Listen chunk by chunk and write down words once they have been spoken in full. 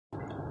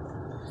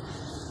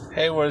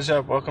Hey, what is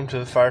up? Welcome to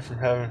the Fire from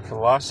Heaven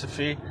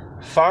philosophy.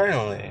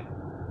 Finally,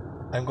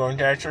 I'm going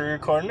to actually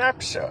record an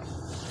episode.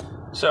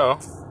 So,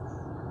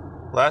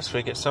 last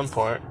week at some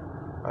point,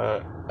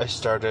 I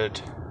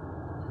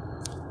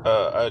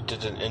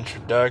did an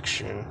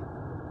introduction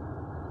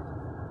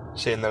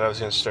saying that I was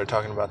going to start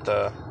talking about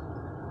that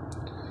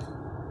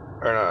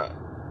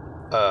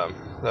I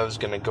was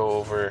going to go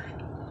over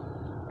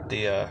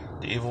the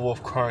Evil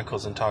Wolf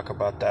Chronicles and talk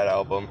about that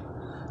album.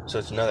 So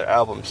it's another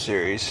album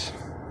series.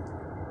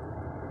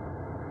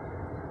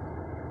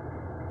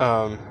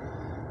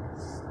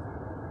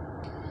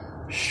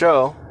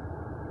 So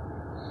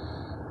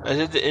I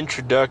did the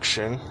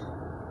introduction,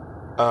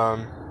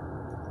 and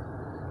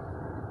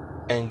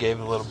gave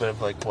a little bit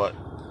of like what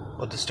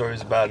the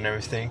story's about and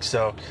everything.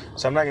 So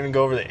I'm not gonna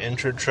go over the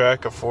intro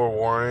track of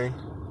forewarning.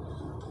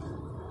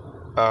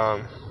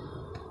 But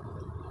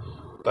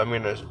I'm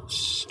gonna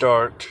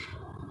start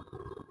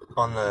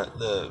on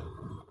the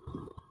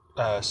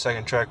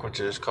second track, which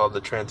is called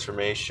The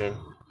Transformation.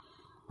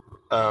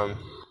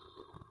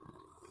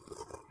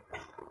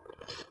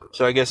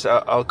 So I guess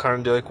I'll kind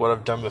of do like what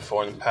I've done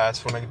before in the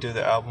past when I do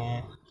the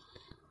album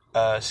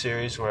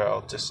series, where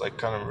I'll just like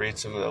kind of read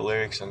some of the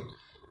lyrics and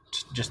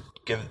just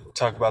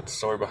talk about the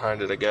story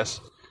behind it, I guess.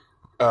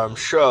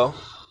 So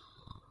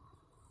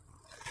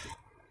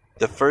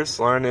the first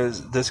line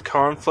is, "This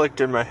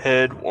conflict in my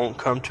head won't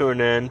come to an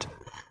end.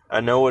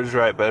 I know what is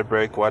right, but I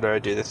break. Why do I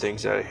do the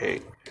things that I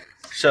hate?"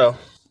 So,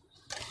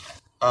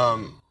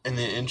 in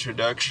the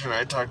introduction,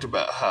 I talked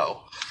about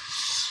how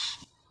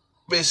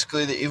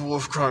basically the Evil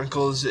Wolf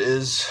Chronicles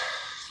is,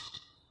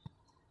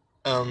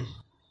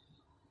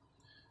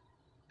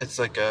 it's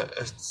like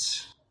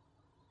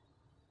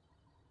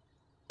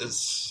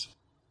this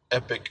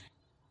epic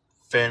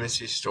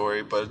fantasy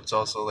story, but it's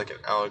also like an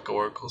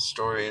allegorical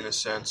story in a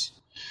sense.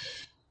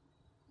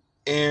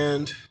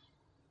 And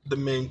the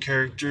main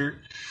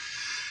character,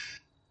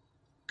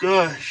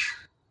 gosh,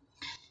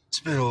 it's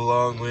been a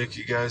long week,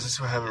 you guys. That's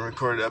why I haven't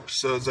recorded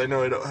episodes. I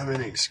know I don't have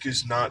any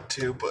excuse not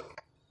to, but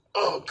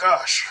oh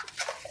gosh.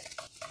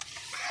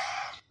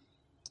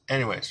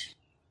 Anyways,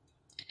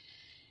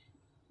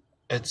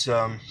 it's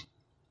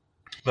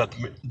but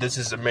this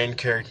is the main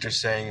character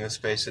saying this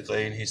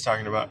basically, and he's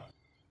talking about,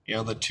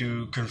 the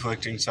two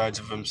conflicting sides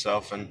of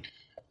himself, and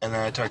then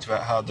I talked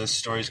about how this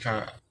story is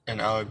kind of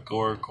an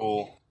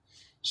allegorical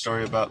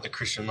story about the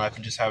Christian life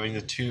and just having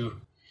the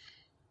two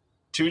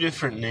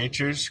different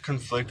natures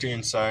conflicting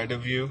inside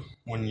of you.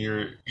 When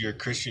you're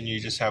Christian,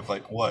 you just have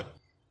like what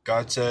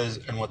God says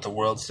and what the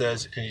world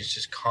says, and it's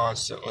just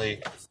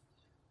constantly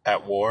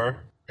at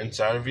war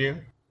inside of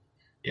you.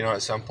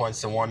 At some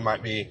points the one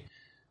might be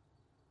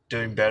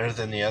doing better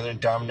than the other and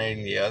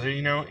dominating the other,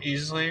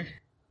 easily.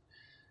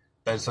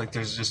 But it's like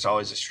there's just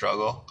always a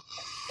struggle.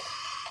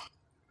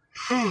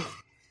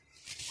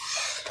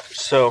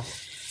 So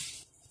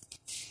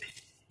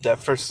that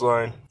first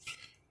line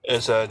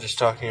is just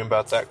talking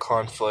about that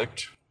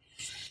conflict,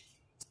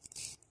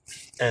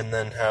 and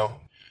then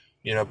how,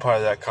 part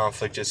of that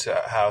conflict is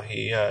how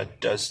he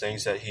does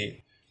things that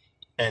he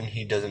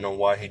doesn't know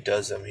why he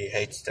does them. He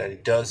hates that he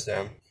does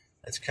them.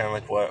 It's kind of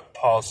like what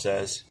Paul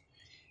says,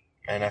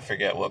 and I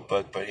forget what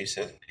book, but he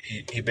says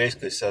he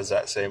basically says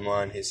that same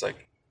line. He's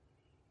like,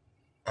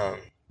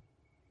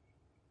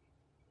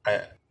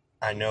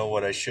 I know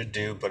what I should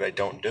do, but I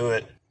don't do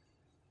it.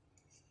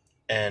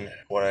 And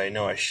what I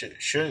know I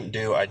shouldn't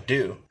do, I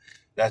do.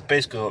 That's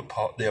basically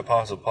what the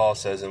Apostle Paul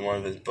says in one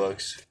of his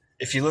books.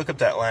 If you look up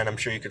that line, I'm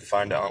sure you could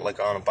find it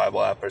on a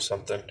Bible app or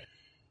something.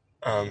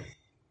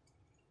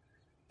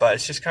 But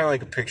it's just kind of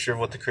like a picture of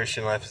what the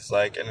Christian life is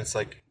like, and it's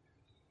like,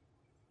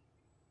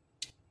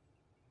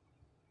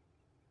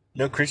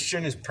 no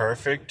Christian is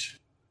perfect.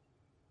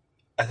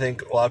 I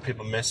think a lot of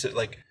people miss it,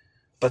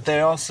 but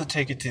they also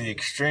take it to the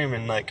extreme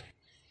and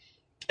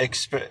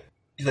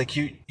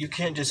you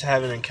can't just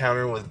have an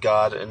encounter with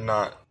God and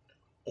not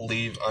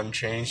leave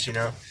unchanged,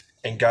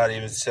 And God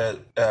even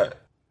said,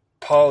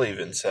 Paul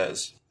even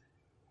says,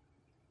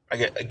 I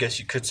guess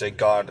you could say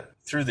God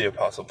through the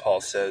Apostle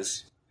Paul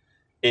says,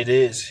 it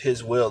is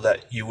His will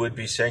that you would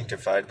be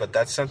sanctified. But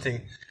that's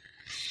something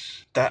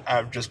that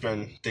I've just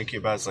been thinking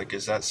about.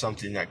 Is that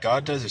something that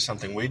God does or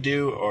something we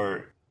do,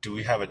 or do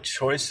we have a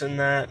choice in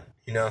that?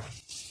 A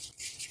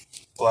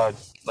lot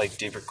of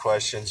deeper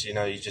questions. You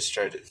just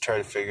try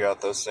to figure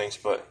out those things,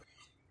 but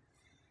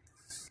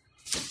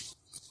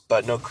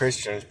no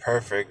Christian is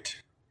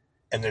perfect,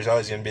 and there's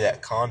always going to be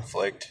that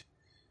conflict.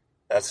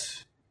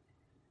 That's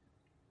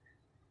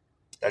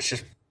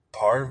just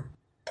part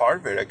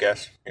of it, I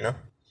guess.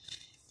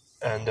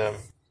 And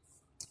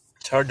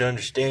it's hard to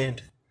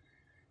understand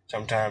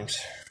sometimes,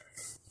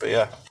 but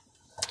yeah.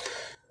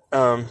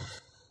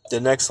 The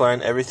next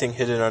line, "Everything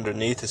hidden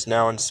underneath is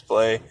now on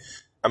display.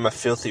 I'm a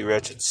filthy,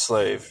 wretched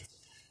slave."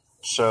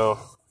 So,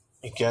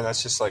 again,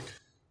 that's just like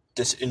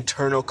this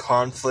internal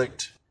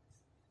conflict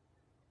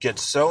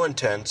gets so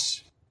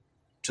intense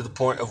to the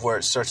point of where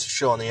it starts to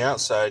show on the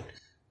outside,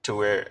 to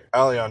where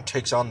Allion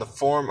takes on the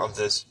form of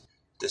this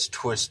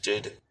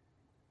twisted,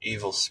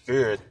 evil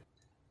spirit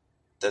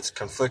that's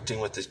conflicting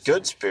with this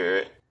good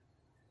spirit.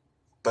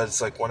 But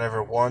it's like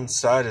whenever one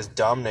side is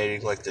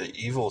dominating like the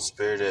evil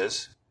spirit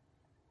is,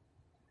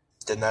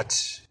 then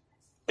that's,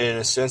 in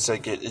a sense,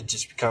 like it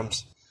just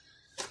becomes,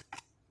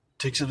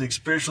 takes something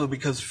spiritual, it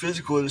becomes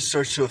physical, and it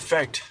starts to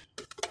affect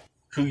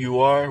who you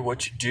are,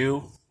 what you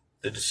do,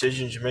 the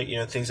decisions you make,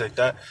 things like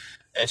that.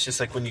 And it's just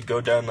like when you go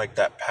down like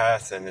that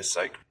path, and it's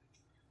like,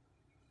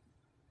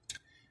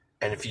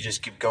 and if you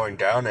just keep going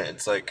down it,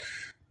 it's like,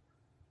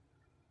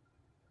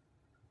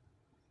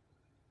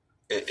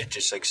 it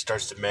just like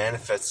starts to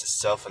manifest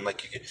itself, and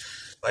like you can,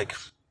 like,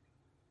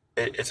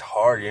 it's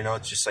hard,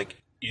 it's just like,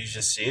 you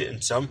just see it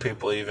in some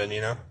people even,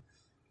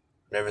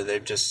 whenever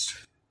they've just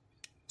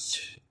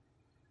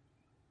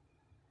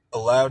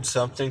allowed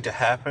something to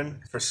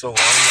happen for so long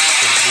that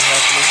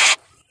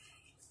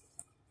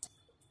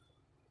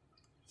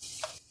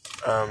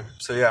happening.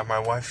 So yeah, my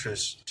wife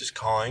was just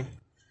calling,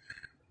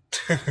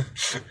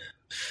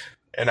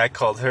 and I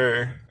called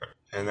her,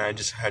 and I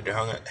just had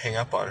to hang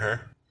up on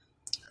her.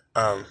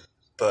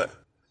 But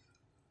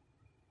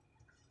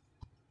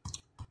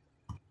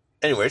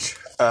anyways,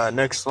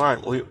 next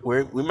line.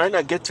 We might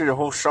not get through the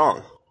whole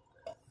song.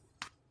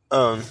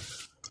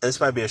 This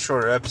might be a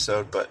shorter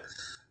episode, but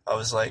I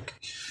was like,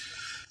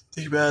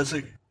 thinking about it, I was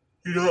like,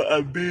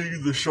 I'm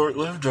being the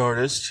short-lived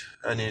artist.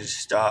 I need to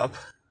stop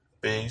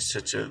being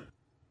such a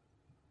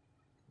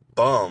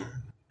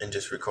bum and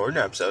just record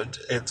an episode.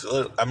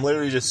 I'm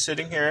literally just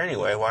sitting here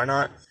anyway. Why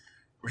not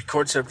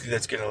record something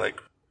that's gonna like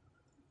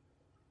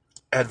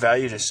add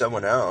value to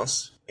someone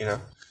else?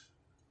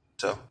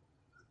 So,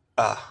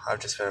 I've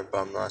just been a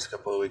bum the last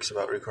couple of weeks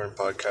about recording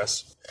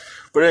podcasts.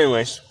 But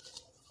anyways,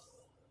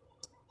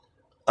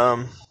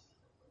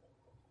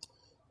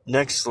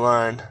 next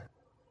line.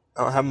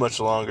 I don't have much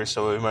longer,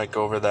 so we might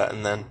go over that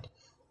and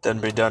then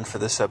be done for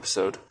this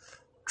episode.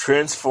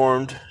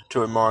 Transformed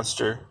to a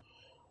monster,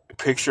 a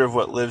picture of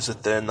what lives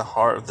within the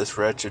heart of this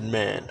wretched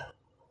man.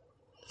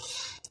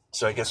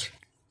 So I guess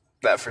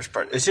that first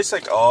part, it's just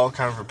like all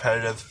kind of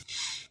repetitive.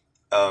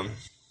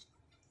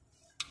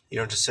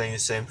 Just saying the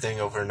same thing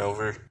over and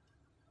over.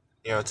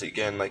 It's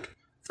again like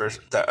first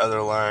that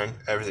other line,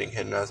 everything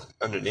hidden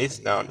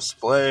underneath, now on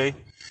display.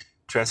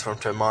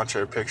 Transformed to a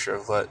monster, a picture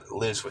of what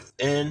lives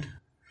within.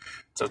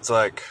 So it's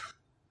like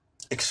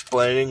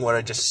explaining what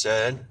I just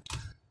said,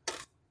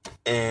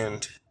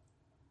 and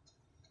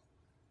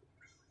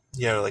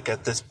like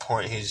at this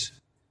point he's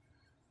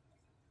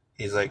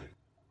like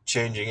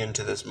changing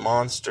into this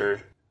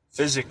monster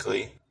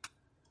physically,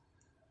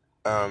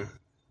 and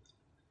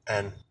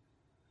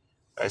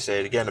I say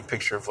it again, a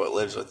picture of what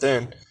lives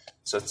within.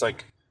 So it's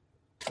like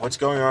what's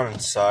going on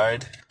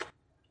inside.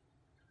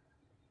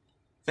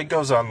 If it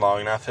goes on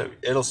long enough,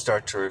 it'll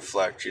start to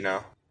reflect.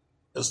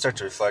 It'll start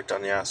to reflect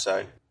on the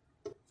outside.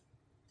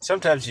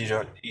 Sometimes you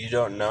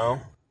don't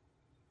know,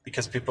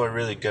 because people are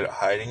really good at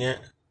hiding it.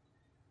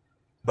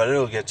 But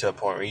it'll get to a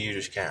point where you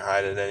just can't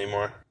hide it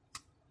anymore.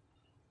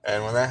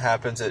 And when that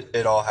happens,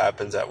 it all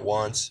happens at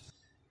once,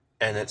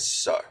 and it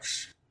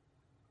sucks.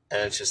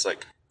 And it's just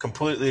like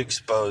completely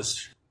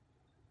exposed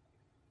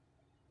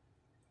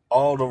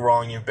all the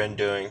wrong you've been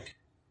doing.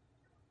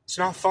 It's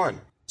not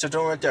fun. So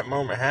don't let that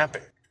moment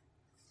happen.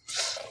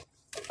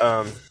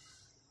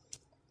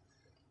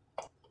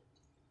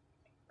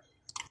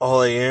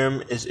 All I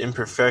am is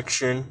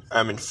imperfection.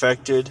 I'm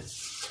infected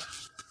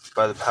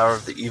by the power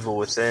of the evil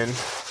within.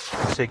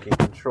 I'm taking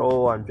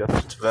control. I'm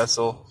just its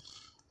vessel.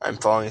 I'm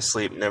falling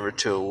asleep, never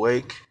to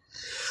awake.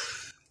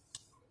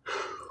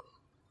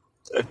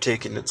 I've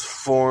taken its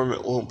form.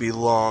 It won't be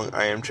long.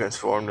 I am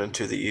transformed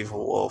into the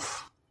evil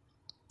wolf.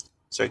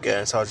 So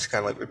again, it's all just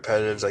kind of like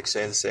repetitive, like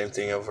saying the same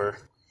thing over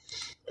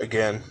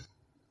again.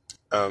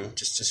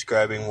 Just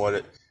describing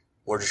what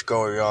is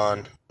going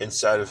on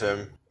inside of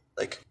him,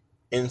 like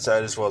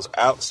inside as well as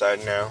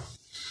outside now.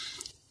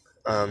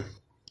 And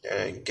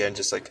again,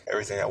 just like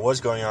everything that was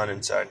going on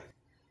inside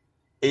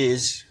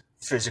is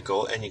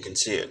physical, and you can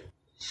see it.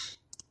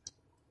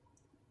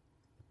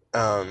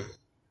 And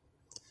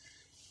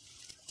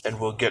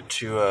we'll get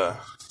to,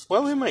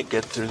 we might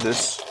get through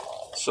this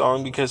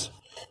song because,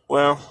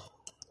 I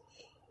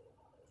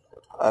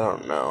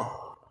don't know.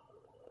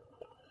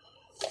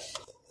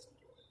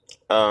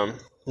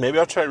 Maybe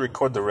I'll try to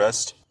record the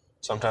rest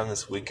sometime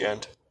this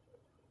weekend.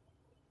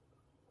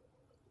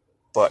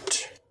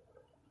 But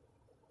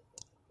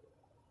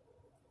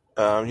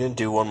I'm going to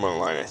do one more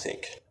line, I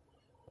think.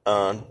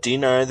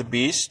 Deny the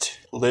beast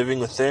living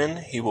within.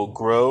 He will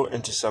grow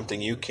into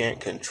something you can't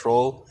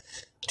control.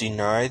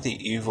 Deny the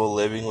evil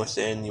living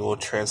within. You will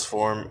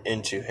transform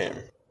into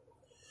him.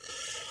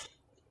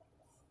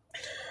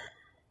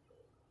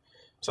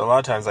 So a lot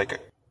of times, like,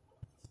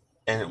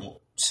 and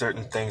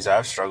certain things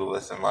I've struggled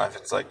with in life,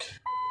 it's like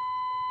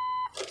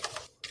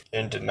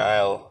in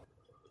denial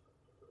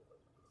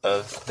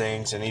of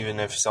things, and even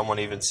if someone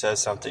even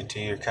says something to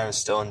you, you're kind of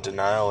still in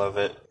denial of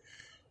it.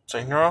 It's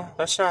like, no,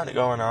 that's not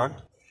going on.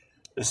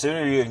 The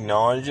sooner you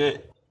acknowledge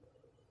it,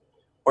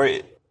 or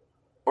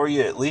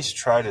you at least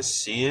try to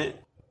see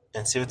it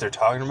and see what they're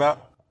talking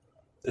about,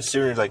 the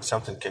sooner like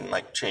something can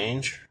like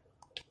change.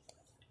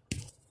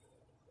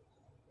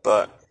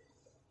 But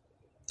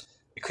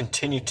you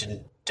continue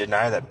to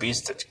deny that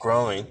beast that's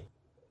growing,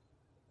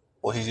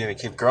 well, he's going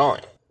to keep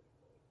growing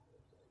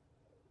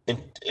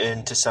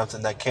into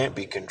something that can't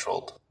be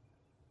controlled.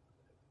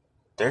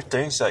 There are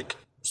things like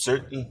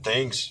certain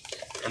things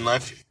in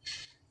life,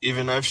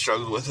 even I've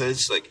struggled with it.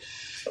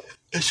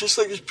 It's just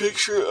like this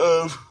picture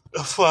of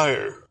a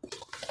fire.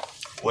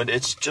 When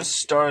it's just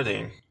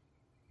starting,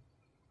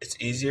 it's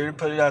easier to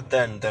put it out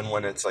then than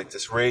when it's like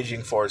this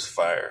raging forest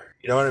fire.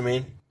 You know what I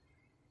mean?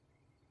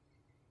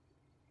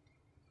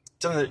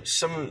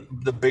 Some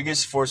of the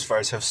biggest forest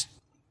fires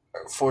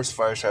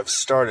have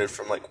started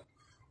from like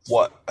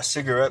what, a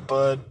cigarette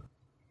butt?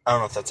 I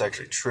don't know if that's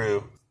actually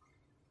true,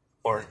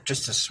 or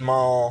just a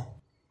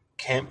small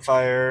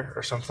campfire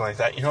or something like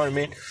that. You know what I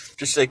mean?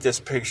 Just like this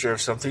picture of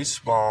something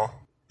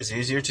small is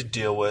easier to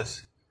deal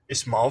with. A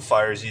small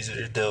fire is easier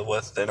to deal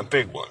with than a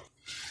big one.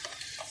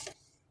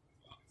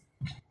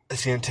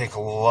 It's going to take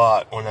a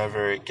lot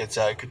whenever it gets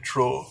out of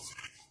control.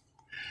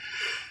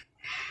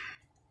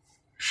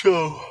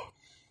 So,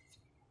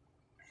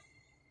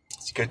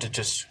 it's good to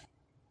just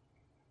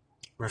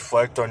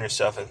reflect on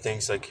yourself and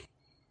things like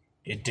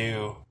you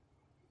do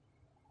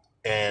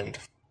and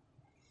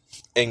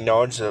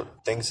acknowledge the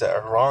things that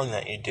are wrong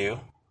that you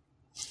do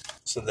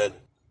so that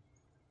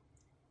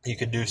you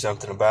can do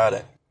something about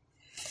it.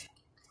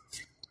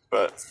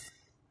 But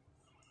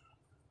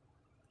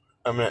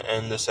I'm going to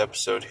end this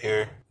episode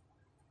here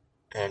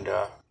and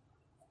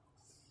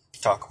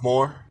talk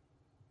more.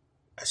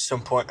 At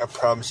some point, I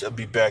promise I'll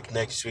be back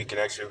next week and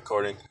actually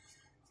recording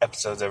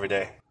episodes every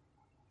day.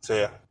 So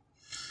yeah.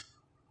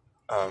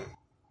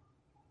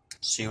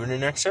 See you in the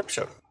next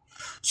episode.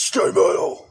 Stay metal!